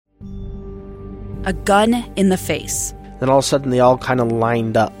a gun in the face. Then all of a sudden, they all kind of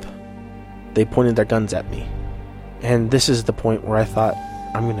lined up. They pointed their guns at me. And this is the point where I thought,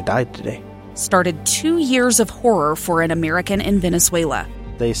 I'm going to die today. Started 2 years of horror for an American in Venezuela.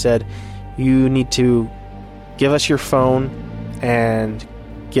 They said, you need to give us your phone and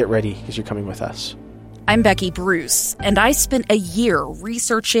get ready because you're coming with us. I'm Becky Bruce, and I spent a year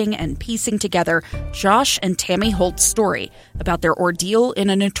researching and piecing together Josh and Tammy Holt's story about their ordeal in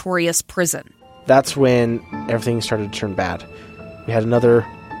a notorious prison. That's when everything started to turn bad. We had another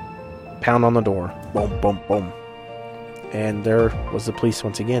pound on the door. Boom, boom, boom. And there was the police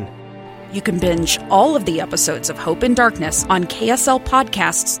once again. You can binge all of the episodes of Hope in Darkness on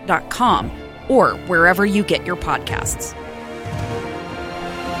KSLpodcasts.com or wherever you get your podcasts.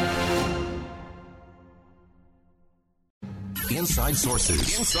 Inside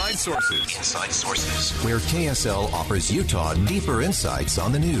Sources. Inside Sources. Inside Sources. Where KSL offers Utah deeper insights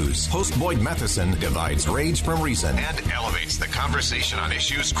on the news. Host Boyd Matheson divides rage from reason And elevates the conversation on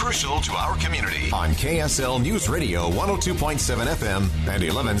issues crucial to our community. on KSL News Radio 102.7 FM and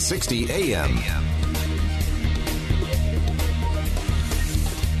 1160 AM.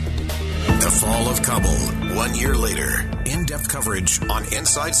 The fall of Kabul, 1 year later. In-depth coverage on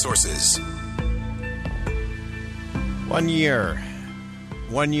Inside Sources. 1 year.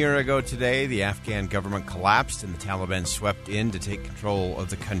 1 year ago today, the Afghan government collapsed and the Taliban swept in to take control of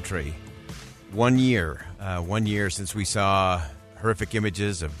the country. 1 year. 1 year since we saw horrific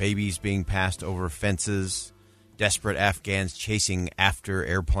images of babies being passed over fences, desperate Afghans chasing after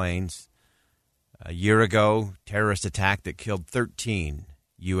airplanes. A year ago, terrorist attack that killed 13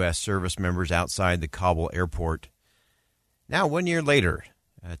 U.S. service members outside the Kabul airport. Now, 1 year later,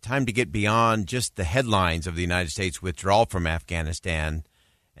 time to get beyond just the headlines of the United States withdrawal from Afghanistan,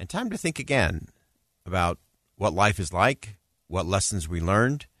 and time to think again about what life is like, what lessons we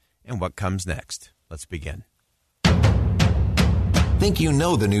learned, and what comes next. Let's begin. Think you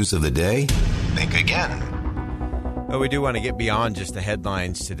know the news of the day? Think again. Well, we do want to get beyond just the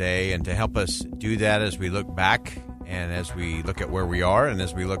headlines today, and to help us do that as we look back and as we look at where we are and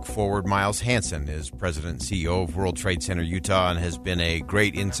as we look forward, Miles Hansen is President and CEO of World Trade Center Utah and has been a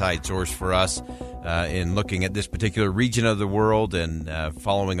great inside source for us in looking at this particular region of the world and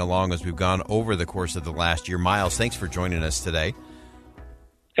following along as we've gone over the course of the last year. Miles, thanks for joining us today.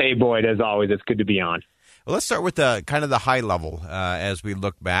 Hey, Boyd, as always, it's good to be on. Well, let's start with kind of the high level as we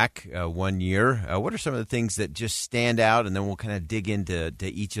look back 1 year. What are some of the things that just stand out, and then we'll kind of dig into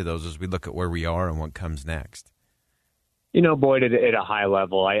each of those as we look at where we are and what comes next. You know, Boyd, at a high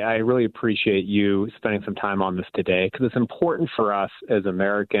level, I really appreciate you spending some time on this today because it's important for us as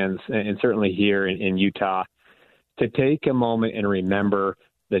Americans, and certainly here in Utah, to take a moment and remember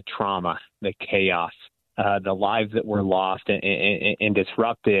the trauma, the chaos, the lives that were lost and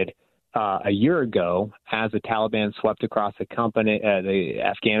disrupted a year ago as the Taliban swept across the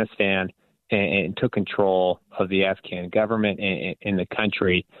Afghanistan and took control of the Afghan government in the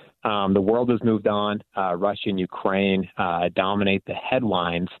country. The world has moved on. Russia and Ukraine dominate the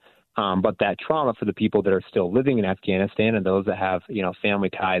headlines. But that trauma for the people that are still living in Afghanistan and those that have, family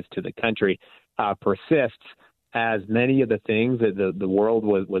ties to the country persists, as many of the things that the world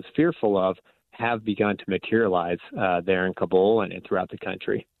was fearful of have begun to materialize there in Kabul and throughout the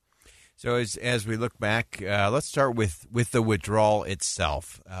country. So as we look back, let's start with the withdrawal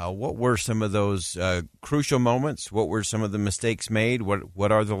itself. What were some of those crucial moments? What were some of the mistakes made?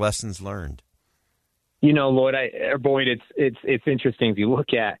 What are the lessons learned? Lloyd, Boyd, it's interesting if you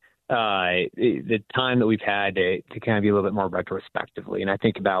look at the time that we've had to kind of be a little bit more retrospectively. And I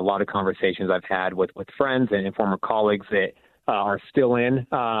think about a lot of conversations I've had with friends and former colleagues that are still in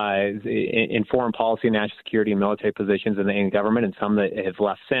foreign policy, national security, and military positions in government, and some that have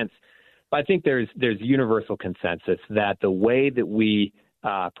left since. But I think there's universal consensus that the way that we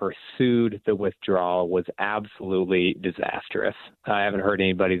pursued the withdrawal was absolutely disastrous. I haven't heard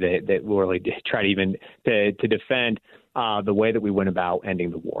anybody that really try to even to defend the way that we went about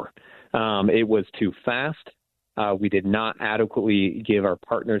ending the war. It was too fast. We did not adequately give our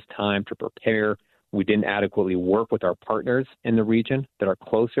partners time to prepare. We didn't adequately work with our partners in the region that are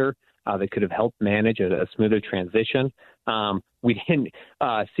closer, that could have helped manage a smoother transition. We didn't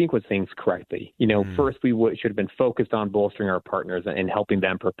sequence things correctly. First we should have been focused on bolstering our partners and helping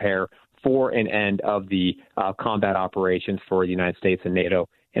them prepare for an end of the combat operations for the United States and NATO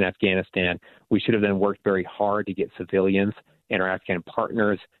in Afghanistan. We should have then worked very hard to get civilians and our Afghan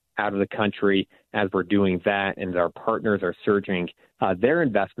partners out of the country. As we're doing that, and our partners are surging their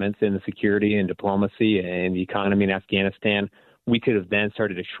investments in the security and diplomacy and the economy in Afghanistan, we could have then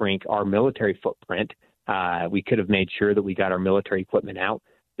started to shrink our military footprint. We could have made sure that we got our military equipment out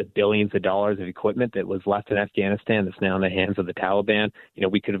the billions of dollars of equipment that was left in Afghanistan that's now in the hands of the Taliban.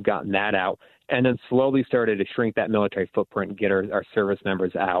 We could have gotten that out and then slowly started to shrink that military footprint and get our service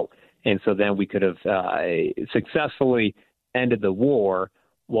members out. And so then we could have successfully ended the war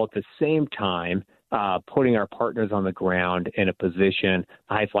while at the same time putting our partners on the ground in a position,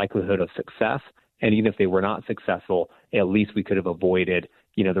 highest likelihood of success. And even if they were not successful, at least we could have avoided,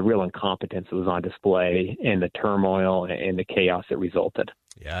 the real incompetence that was on display and the turmoil and the chaos that resulted.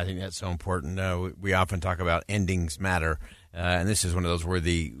 Yeah, I think that's so important. We often talk about endings matter, and this is one of those where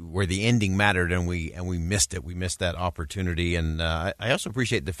the ending mattered, and we missed it. We missed that opportunity, and I also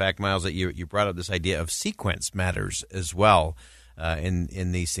appreciate the fact, Miles, that you brought up this idea of sequence matters as well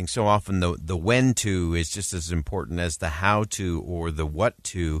in these things. So often the when to is just as important as the how to or the what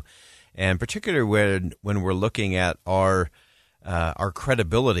to, and particularly when we're looking at our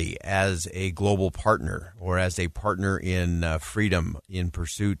credibility as a global partner or as a partner in freedom in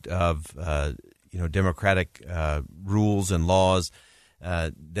pursuit of democratic rules and laws,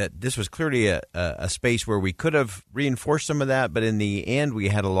 that this was clearly a space where we could have reinforced some of that, but in the end we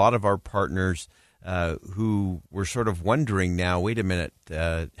had a lot of our partners who were sort of wondering now, wait a minute,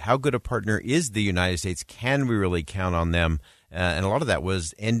 how good a partner is the United States? Can we really count on them? And a lot of that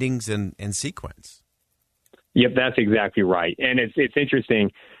was endings and sequence. Yep, that's exactly right. And it's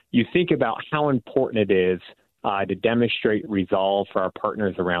interesting. You think about how important it is to demonstrate resolve for our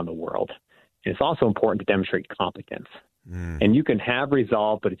partners around the world. And it's also important to demonstrate competence. And you can have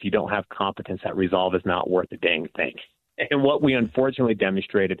resolve, but if you don't have competence, that resolve is not worth a dang thing. And what we unfortunately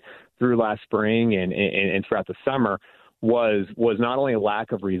demonstrated through last spring and throughout the summer was not only a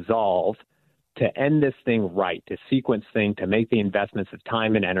lack of resolve to end this thing right, to sequence things, to make the investments of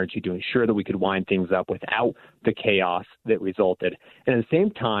time and energy to ensure that we could wind things up without the chaos that resulted. And at the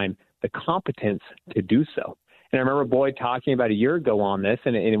same time, the competence to do so. And I remember Boyd talking about a year ago on this,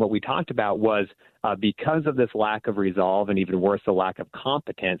 and what we talked about was because of this lack of resolve and even worse, the lack of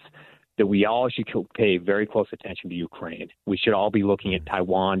competence, that we all should pay very close attention to Ukraine. We should all be looking at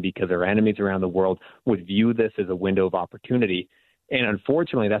Taiwan because our enemies around the world would view this as a window of opportunity. And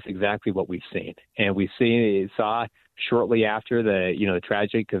unfortunately, that's exactly what we've seen. And we saw shortly after the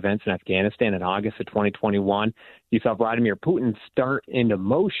tragic events in Afghanistan in August of 2021, you saw Vladimir Putin start into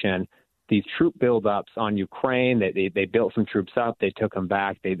motion these troop buildups on Ukraine. They built some troops up. They took them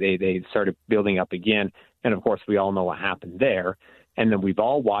back. They started building up again. And, of course, we all know what happened there. And then we've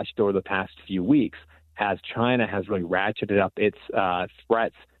all watched over the past few weeks as China has really ratcheted up its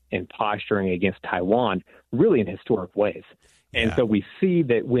threats and posturing against Taiwan really in historic ways. And so we see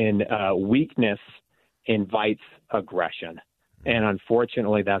that when weakness invites aggression, and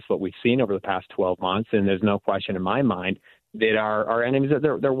unfortunately that's what we've seen over the past 12 months, and there's no question in my mind that our enemies,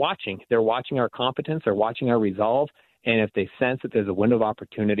 they're watching. They're watching our competence, they're watching our resolve, and if they sense that there's a window of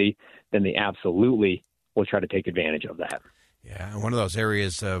opportunity, then they absolutely will try to take advantage of that. Yeah, and one of those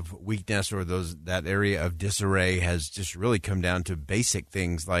areas of weakness or that area of disarray has just really come down to basic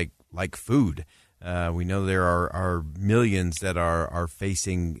things like food. We know there are millions that are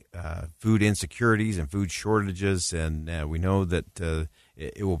facing food insecurities and food shortages, and we know that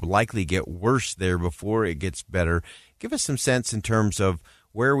it will likely get worse there before it gets better. Give us some sense in terms of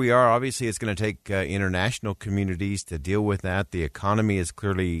where we are. Obviously, it's going to take international communities to deal with that. The economy is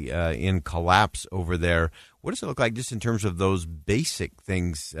clearly in collapse over there. What does it look like just in terms of those basic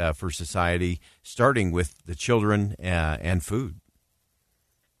things for society, starting with the children and food?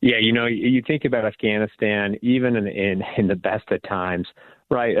 Yeah, you think about Afghanistan, even in the best of times,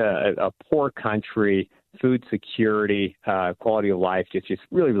 right? A poor country, food security, quality of life, just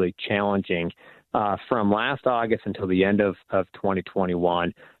really, really challenging. From last August until the end of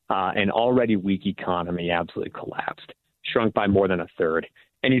 2021, an already weak economy absolutely collapsed, shrunk by more than a third.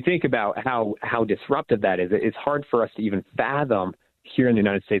 And you think about how disruptive that is. It's hard for us to even fathom here in the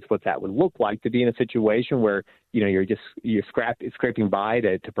United States what that would look like, to be in a situation where you're scraping by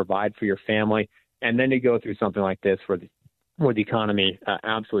to provide for your family, and then to go through something like this where the economy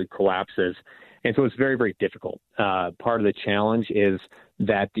absolutely collapses. And so it's very, very difficult. Part of the challenge is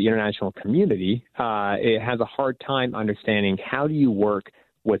that the international community it has a hard time understanding how do you work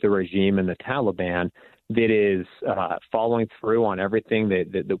with a regime in the Taliban that is following through on everything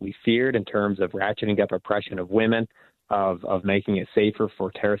that we feared in terms of ratcheting up oppression of women, of making it safer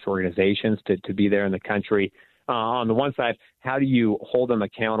for terrorist organizations to be there in the country. On the one side, how do you hold them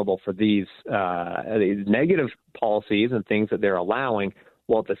accountable for these negative policies and things that they're allowing,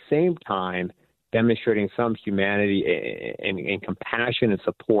 while at the same time demonstrating some humanity and compassion and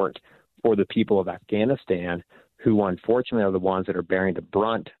support for the people of Afghanistan, who unfortunately are the ones that are bearing the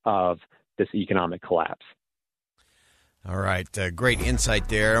brunt of this economic collapse? All right, great insight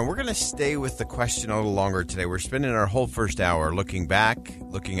there. And we're going to stay with the question a little longer today. We're spending our whole first hour looking back,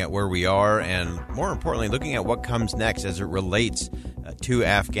 looking at where we are, and more importantly, looking at what comes next as it relates to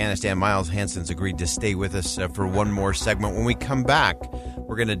Afghanistan. Miles Hansen's agreed to stay with us for one more segment. When we come back,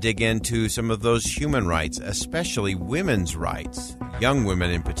 we're going to dig into some of those human rights, especially women's rights, young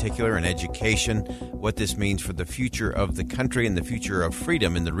women in particular, and education, what this means for the future of the country and the future of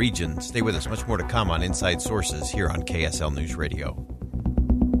freedom in the region. Stay with us. Much more to come on Inside Sources here on KSL News Radio.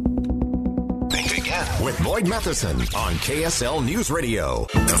 Think again with Boyd Matheson on KSL News Radio.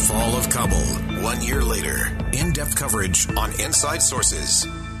 The fall of Kabul, 1 year later. In-depth coverage on Inside Sources.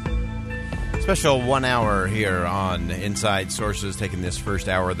 Special 1 hour here on Inside Sources, taking this first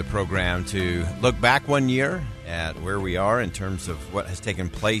hour of the program to look back 1 year at where we are in terms of what has taken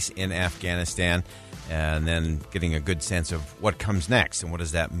place in Afghanistan, and then getting a good sense of what comes next and what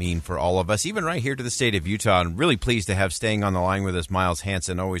does that mean for all of us, even right here to the state of Utah. I'm really pleased to have staying on the line with us Miles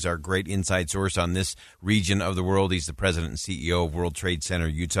Hansen, always our great inside source on this region of the world. He's the president and CEO of World Trade Center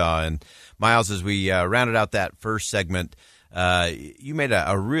Utah. And Miles, as we rounded out that first segment, you made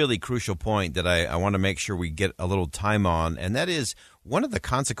a really crucial point that I want to make sure we get a little time on, and that is one of the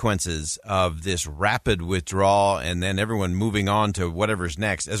consequences of this rapid withdrawal and then everyone moving on to whatever's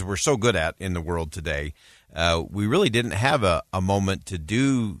next, as we're so good at in the world today. We really didn't have a moment to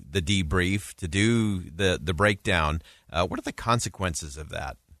do the debrief, to do the breakdown. What are the consequences of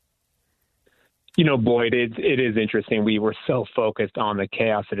that? You know, Boyd, it is interesting. We were so focused on the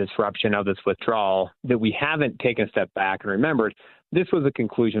chaos and disruption of this withdrawal that we haven't taken a step back and remembered this was the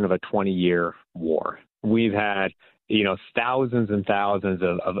conclusion of a 20-year war. We've had, thousands and thousands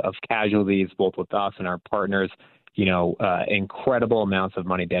of casualties, both with us and our partners, incredible amounts of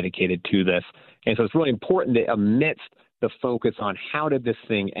money dedicated to this. And so it's really important that amidst the focus on how did this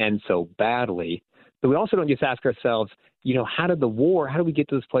thing end so badly, that we also don't just ask ourselves, how did we get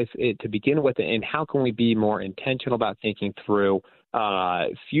to this place to begin with, and how can we be more intentional about thinking through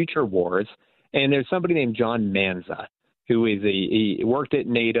future wars? And there's somebody named John Manza, who he worked at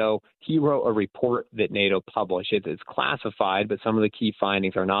NATO. He wrote a report that NATO published. It's classified, but some of the key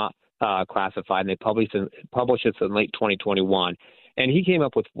findings are not classified, and they published it in late 2021. And he came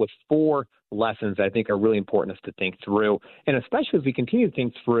up with four lessons that I think are really important to think through, and especially as we continue to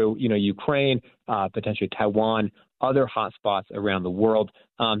think through, Ukraine, potentially Taiwan, other hotspots around the world.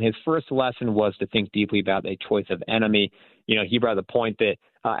 His first lesson was to think deeply about a choice of enemy. He brought the point that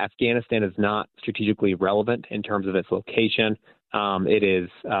Afghanistan is not strategically relevant in terms of its location. It is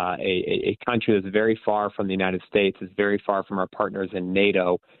a country that's very far from the United States, is very far from our partners in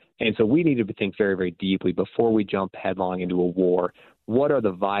NATO. And so we need to think very, very deeply before we jump headlong into a war. What are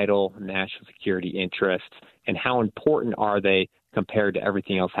the vital national security interests, and how important are they compared to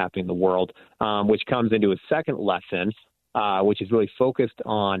everything else happening in the world? Which comes into a second lesson, which is really focused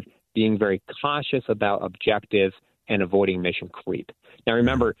on being very cautious about objectives and avoiding mission creep. Now,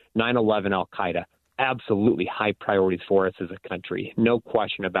 remember, 9/11, Al-Qaeda, absolutely high priorities for us as a country. No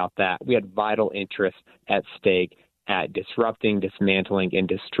question about that. We had vital interests at stake at disrupting, dismantling, and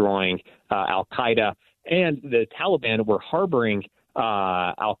destroying Al-Qaeda. And the Taliban were harboring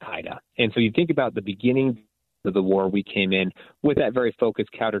Al-Qaeda. And so you think about the beginning of the war, we came in with that very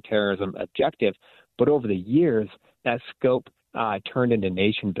focused counterterrorism objective. But over the years, that scope turned into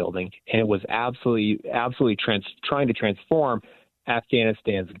nation building, and it was absolutely trying to transform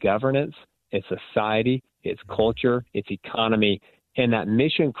Afghanistan's governance, its society, its culture, its economy. And that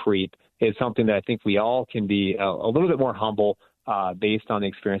mission creep is something that I think we all can be a little bit more humble based on the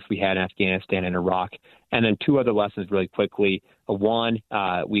experience we had in Afghanistan and Iraq. And then two other lessons really quickly. One,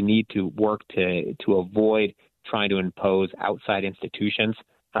 we need to work to avoid trying to impose outside institutions.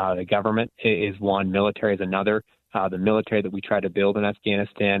 The government is one, military is another. The military that we tried to build in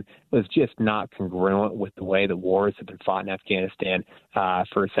Afghanistan was just not congruent with the way the wars have been fought in Afghanistan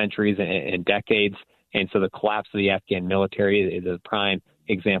for centuries and decades. And so the collapse of the Afghan military is a prime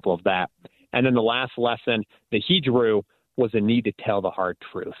example of that. And then the last lesson that he drew was the need to tell the hard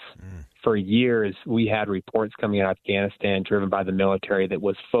truth. For years, we had reports coming out of Afghanistan driven by the military that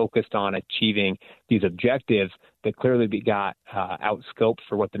was focused on achieving these objectives that clearly got outscoped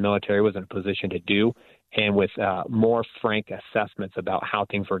for what the military was in a position to do. And with more frank assessments about how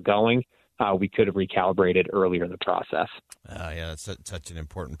things were going, we could have recalibrated earlier in the process. Yeah, that's such an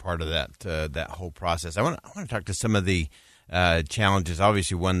important part of that whole process. I want to talk to some of the challenges.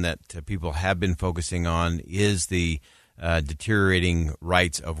 Obviously, one that people have been focusing on is the deteriorating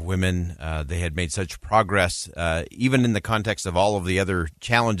rights of women. They had made such progress, even in the context of all of the other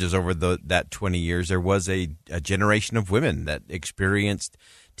challenges over that 20 years. There was a generation of women that experienced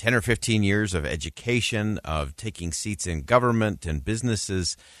 10 or 15 years of education, of taking seats in government and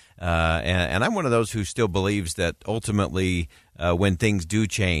businesses. And I'm one of those who still believes that ultimately when things do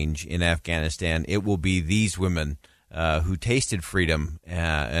change in Afghanistan, it will be these women who tasted freedom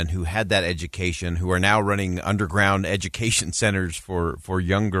and who had that education, who are now running underground education centers for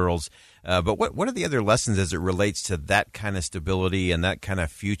young girls. But what are the other lessons as it relates to that kind of stability and that kind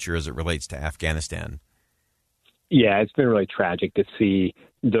of future as it relates to Afghanistan? Yeah, it's been really tragic to see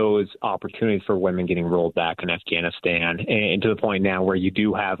those opportunities for women getting rolled back in Afghanistan, and to the point now where you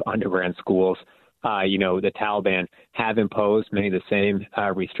do have underground schools. The Taliban have imposed many of the same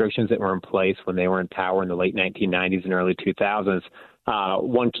restrictions that were in place when they were in power in the late 1990s and early 2000s.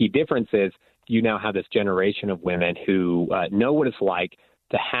 One key difference is you now have this generation of women who know what it's like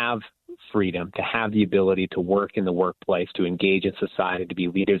to have freedom, to have the ability to work in the workplace, to engage in society, to be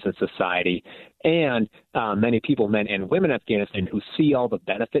leaders in society. And many people, men and women in Afghanistan, who see all the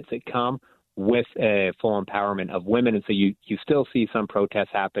benefits that come with a full empowerment of women. And so you still see some protests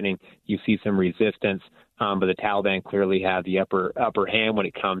happening. You see some resistance, but the Taliban clearly have the upper hand when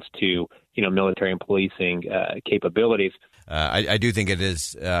it comes to, military and policing capabilities. I do think it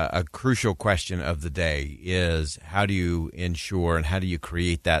is a crucial question of the day is how do you ensure and how do you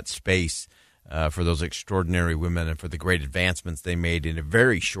create that space for those extraordinary women and for the great advancements they made in a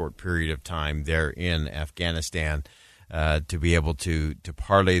very short period of time there in Afghanistan to be able to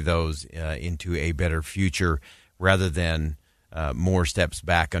parlay those into a better future rather than more steps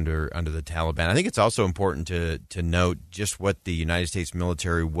back under the Taliban. I think it's also important to note just what the United States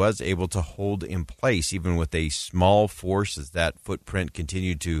military was able to hold in place, even with a small force, as that footprint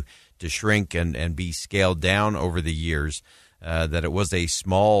continued to shrink and be scaled down over the years, that it was a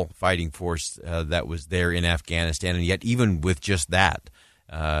small fighting force that was there in Afghanistan. And yet even with just that,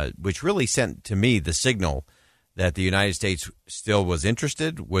 which really sent to me the signal that the United States still was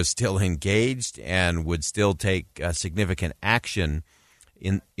interested, was still engaged, and would still take significant action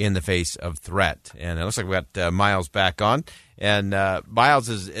in the face of threat. And it looks like we got Miles back on. And Miles,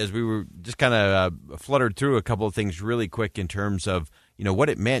 as we were just kind of fluttered through a couple of things really quick in terms of what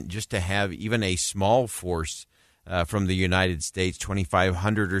it meant just to have even a small force from the United States,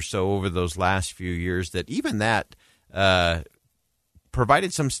 2,500 or so over those last few years, that even that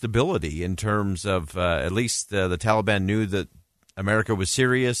provided some stability in terms of at least the Taliban knew that America was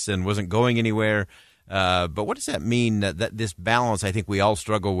serious and wasn't going anywhere. But what does that mean, that this balance I think we all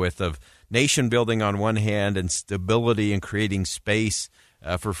struggle with of nation building on one hand and stability and creating space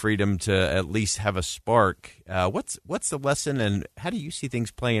for freedom to at least have a spark? What's the lesson, and how do you see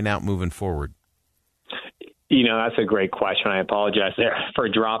things playing out moving forward? That's a great question. I apologize there for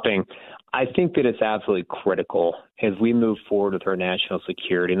dropping. I think that it's absolutely critical as we move forward with our national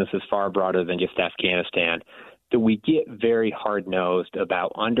security, and this is far broader than just Afghanistan, that we get very hard-nosed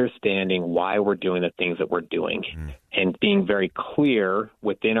about understanding why we're doing the things that we're doing and being very clear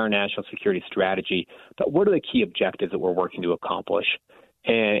within our national security strategy about what are the key objectives that we're working to accomplish.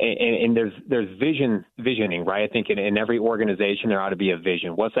 And there's visioning, right? I think in every organization there ought to be a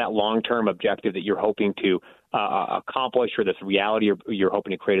vision. What's that long-term objective that you're hoping to accomplish, or this reality you're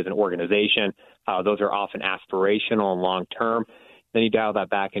hoping to create as an organization? Those are often aspirational and long-term. Then you dial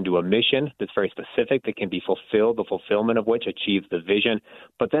that back into a mission that's very specific that can be fulfilled, the fulfillment of which achieves the vision,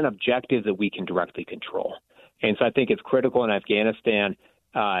 but then objectives that we can directly control. And so I think it's critical in Afghanistan.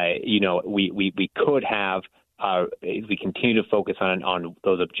 We could have, as we continue to focus on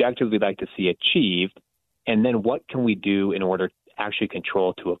those objectives we'd like to see achieved, and then what can we do in order to actually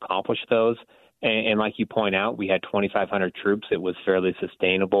control to accomplish those? And like you point out, we had 2,500 troops. It was fairly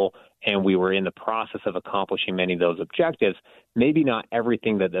sustainable, and we were in the process of accomplishing many of those objectives. Maybe not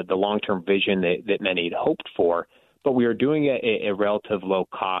everything that the long-term vision that many had hoped for, but we were doing it at a relative low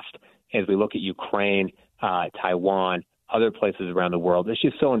cost as we look at Ukraine, Taiwan, other places around the world. It's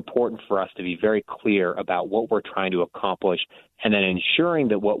just so important for us to be very clear about what we're trying to accomplish, and then ensuring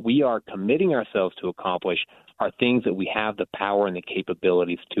that what we are committing ourselves to accomplish are things that we have the power and the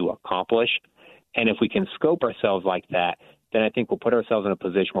capabilities to accomplish. And if we can scope ourselves like that, then I think we'll put ourselves in a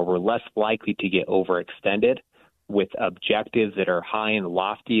position where we're less likely to get overextended with objectives that are high and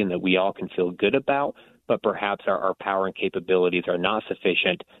lofty and that we all can feel good about, but perhaps our power and capabilities are not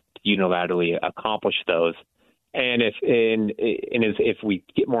sufficient to unilaterally accomplish those. And if we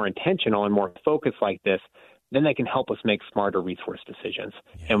get more intentional and more focused like this, then they can help us make smarter resource decisions.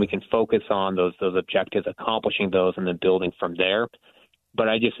 Yeah. And we can focus on those objectives, accomplishing those, and then building from there. But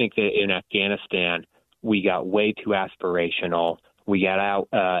I just think that in Afghanistan, we got way too aspirational. We got out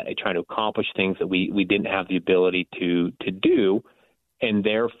trying to accomplish things that we didn't have the ability to do. And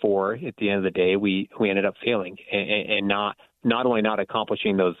therefore, at the end of the day, we ended up failing and not only not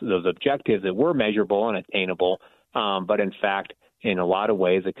accomplishing those objectives that were measurable and attainable, but in fact, in a lot of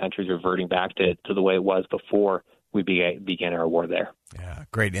ways, the country's reverting back to the way it was before we began our war there. Yeah,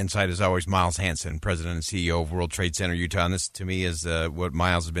 great insight as always. Miles Hansen, President and CEO of World Trade Center Utah. And this, to me, is what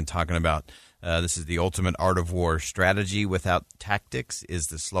Miles has been talking about. This is the ultimate art of war. Strategy without tactics is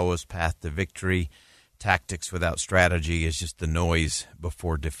the slowest path to victory. Tactics without strategy is just the noise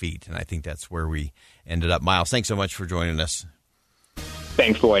before defeat. And I think that's where we ended up. Miles, thanks so much for joining us.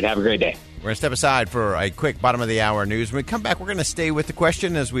 Thanks, Floyd. Have a great day. We're going to step aside for a quick bottom-of-the-hour news. When we come back, we're going to stay with the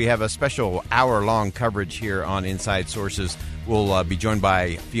question as we have a special hour-long coverage here on Inside Sources. We'll be joined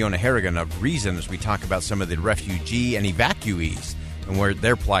by Fiona Harrigan of Reason as we talk about some of the refugee and evacuees and where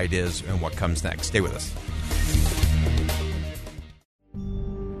their plight is and what comes next. Stay with us.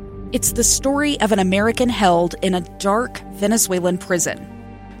 It's the story of an American held in a dark Venezuelan prison.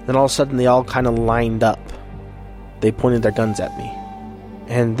 Then all of a sudden, they all kind of lined up. They pointed their guns at me.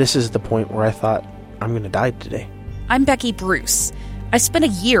 And this is the point where I thought, I'm going to die today. I'm Becky Bruce. I spent a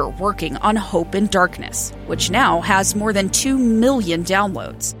year working on Hope in Darkness, which now has more than 2 million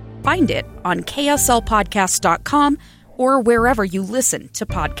downloads. Find it on kslpodcast.com or wherever you listen to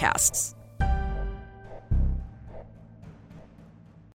podcasts.